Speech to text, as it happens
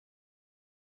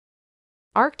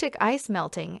Arctic ice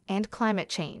melting and climate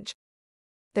change.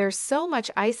 There's so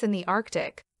much ice in the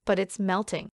Arctic, but it's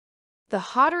melting. The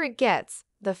hotter it gets,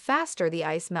 the faster the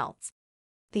ice melts.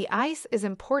 The ice is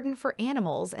important for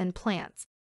animals and plants.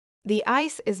 The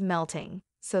ice is melting,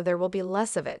 so there will be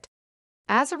less of it.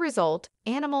 As a result,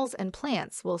 animals and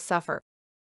plants will suffer.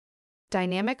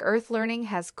 Dynamic Earth Learning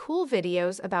has cool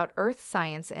videos about earth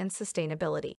science and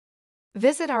sustainability.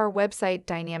 Visit our website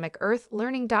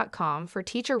dynamicearthlearning.com for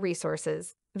teacher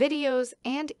resources, videos,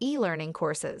 and e-learning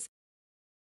courses.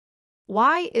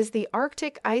 Why is the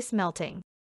Arctic ice melting?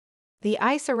 The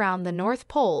ice around the North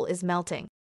Pole is melting.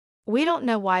 We don't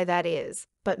know why that is,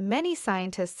 but many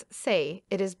scientists say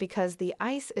it is because the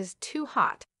ice is too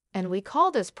hot, and we call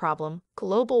this problem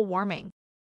global warming.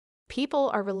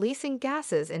 People are releasing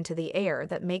gases into the air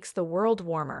that makes the world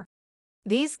warmer.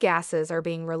 These gases are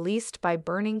being released by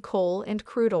burning coal and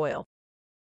crude oil.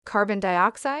 Carbon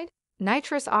dioxide,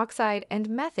 nitrous oxide, and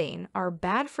methane are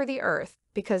bad for the Earth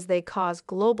because they cause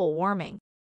global warming.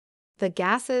 The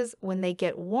gases, when they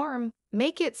get warm,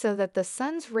 make it so that the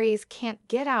sun's rays can't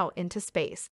get out into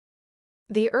space.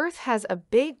 The Earth has a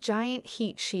big giant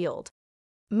heat shield.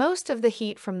 Most of the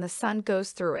heat from the sun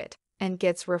goes through it and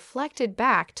gets reflected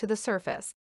back to the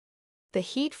surface. The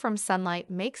heat from sunlight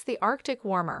makes the Arctic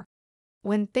warmer.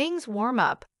 When things warm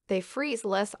up, they freeze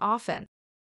less often.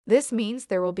 This means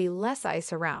there will be less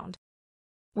ice around.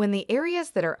 When the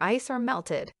areas that are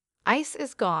melted, ice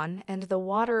is gone and the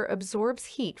water absorbs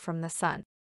heat from the sun.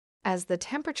 As the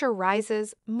temperature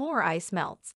rises, more ice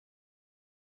melts.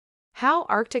 How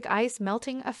Arctic ice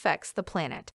melting affects the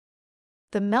planet.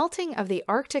 The melting of the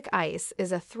Arctic ice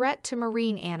is a threat to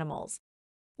marine animals.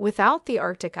 Without the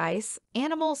Arctic ice,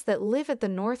 animals that live at the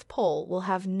North Pole will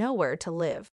have nowhere to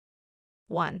live.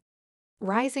 1.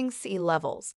 Rising sea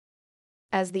levels.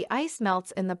 As the ice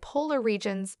melts in the polar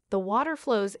regions, the water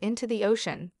flows into the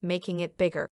ocean, making it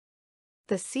bigger.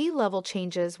 The sea level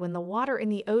changes when the water in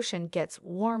the ocean gets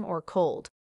warm or cold.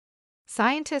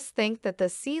 Scientists think that the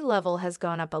sea level has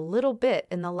gone up a little bit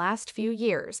in the last few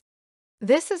years.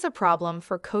 This is a problem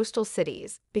for coastal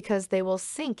cities because they will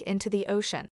sink into the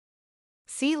ocean.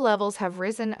 Sea levels have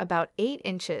risen about 8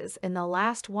 inches in the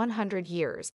last 100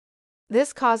 years.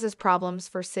 This causes problems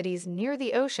for cities near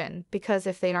the ocean because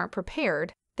if they aren't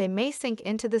prepared, they may sink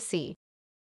into the sea.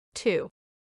 2.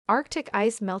 Arctic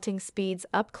ice melting speeds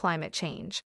up climate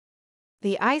change.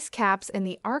 The ice caps in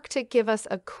the Arctic give us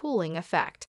a cooling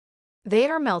effect. They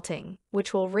are melting,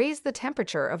 which will raise the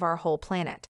temperature of our whole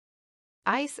planet.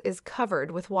 Ice is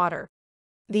covered with water.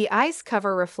 The ice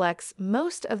cover reflects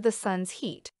most of the sun's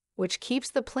heat, which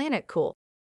keeps the planet cool.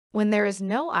 When there is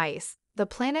no ice, the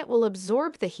planet will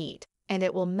absorb the heat, and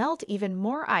it will melt even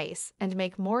more ice and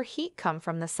make more heat come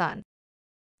from the sun.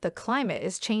 The climate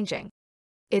is changing.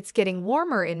 It's getting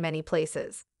warmer in many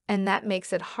places, and that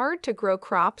makes it hard to grow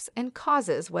crops and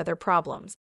causes weather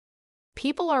problems.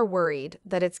 People are worried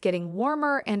that it's getting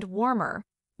warmer and warmer,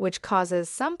 which causes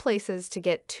some places to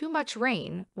get too much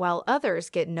rain while others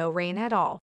get no rain at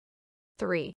all.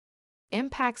 3.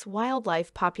 Impacts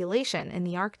wildlife population in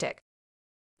the Arctic.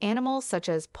 Animals such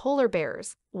as polar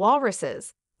bears,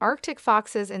 walruses, Arctic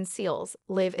foxes, and seals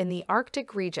live in the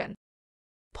Arctic region.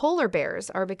 Polar bears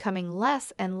are becoming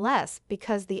less and less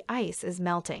because the ice is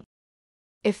melting.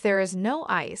 If there is no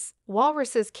ice,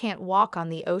 walruses can't walk on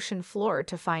the ocean floor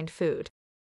to find food.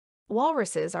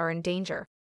 Walruses are in danger.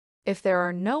 If there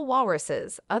are no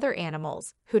walruses, other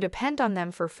animals, who depend on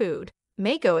them for food,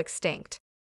 may go extinct.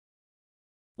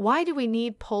 Why do we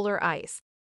need polar ice?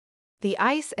 The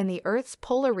ice in the Earth's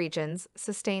polar regions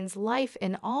sustains life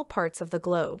in all parts of the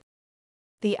globe.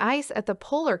 The ice at the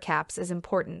polar caps is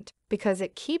important because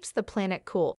it keeps the planet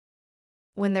cool.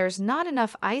 When there's not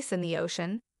enough ice in the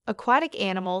ocean, aquatic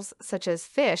animals such as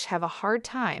fish have a hard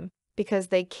time because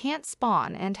they can't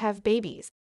spawn and have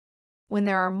babies. When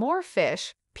there are more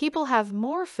fish, people have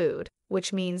more food,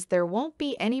 which means there won't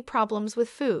be any problems with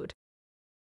food.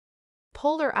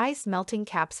 Polar ice melting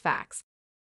caps facts.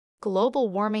 Global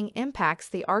warming impacts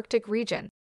the Arctic region.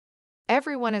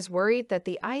 Everyone is worried that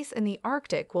the ice in the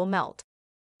Arctic will melt.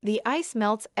 The ice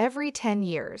melts every 10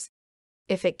 years.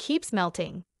 If it keeps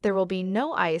melting, there will be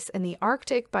no ice in the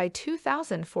Arctic by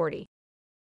 2040.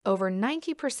 Over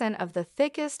 90% of the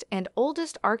thickest and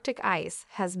oldest Arctic ice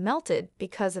has melted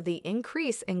because of the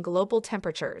increase in global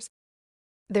temperatures.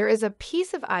 There is a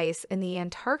piece of ice in the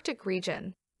Antarctic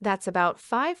region that's about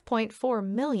 5.4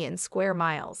 million square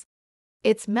miles.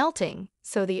 It's melting,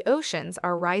 so the oceans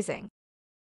are rising.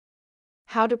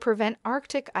 How to prevent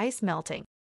Arctic ice melting?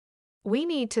 We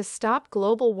need to stop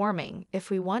global warming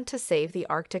if we want to save the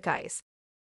Arctic ice.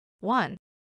 1.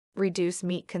 Reduce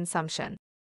meat consumption.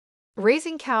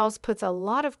 Raising cows puts a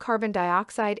lot of carbon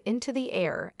dioxide into the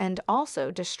air and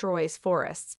also destroys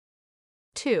forests.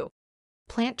 2.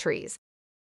 Plant trees.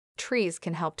 Trees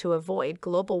can help to avoid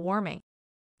global warming.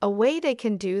 A way they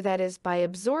can do that is by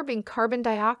absorbing carbon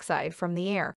dioxide from the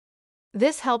air.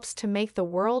 This helps to make the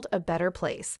world a better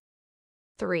place.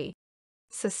 3.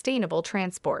 Sustainable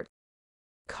transport.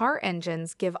 Car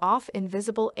engines give off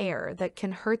invisible air that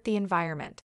can hurt the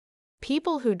environment.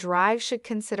 People who drive should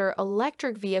consider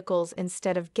electric vehicles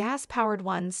instead of gas-powered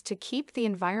ones to keep the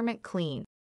environment clean.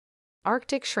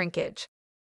 Arctic shrinkage.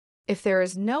 If there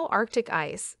is no Arctic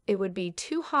ice, it would be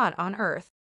too hot on Earth.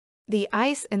 The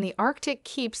ice in the Arctic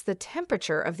keeps the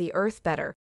temperature of the Earth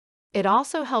better. It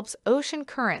also helps ocean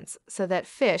currents so that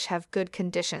fish have good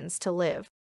conditions to live.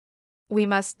 We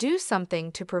must do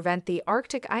something to prevent the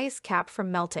Arctic ice cap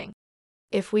from melting.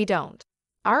 If we don't,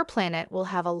 our planet will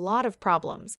have a lot of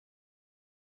problems.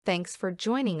 Thanks for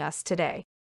joining us today.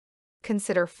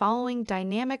 Consider following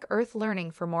Dynamic Earth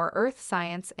Learning for more Earth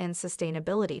science and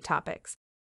sustainability topics.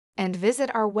 And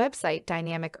visit our website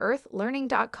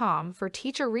dynamicearthlearning.com for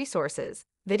teacher resources,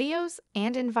 videos,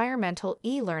 and environmental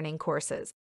e-learning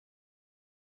courses.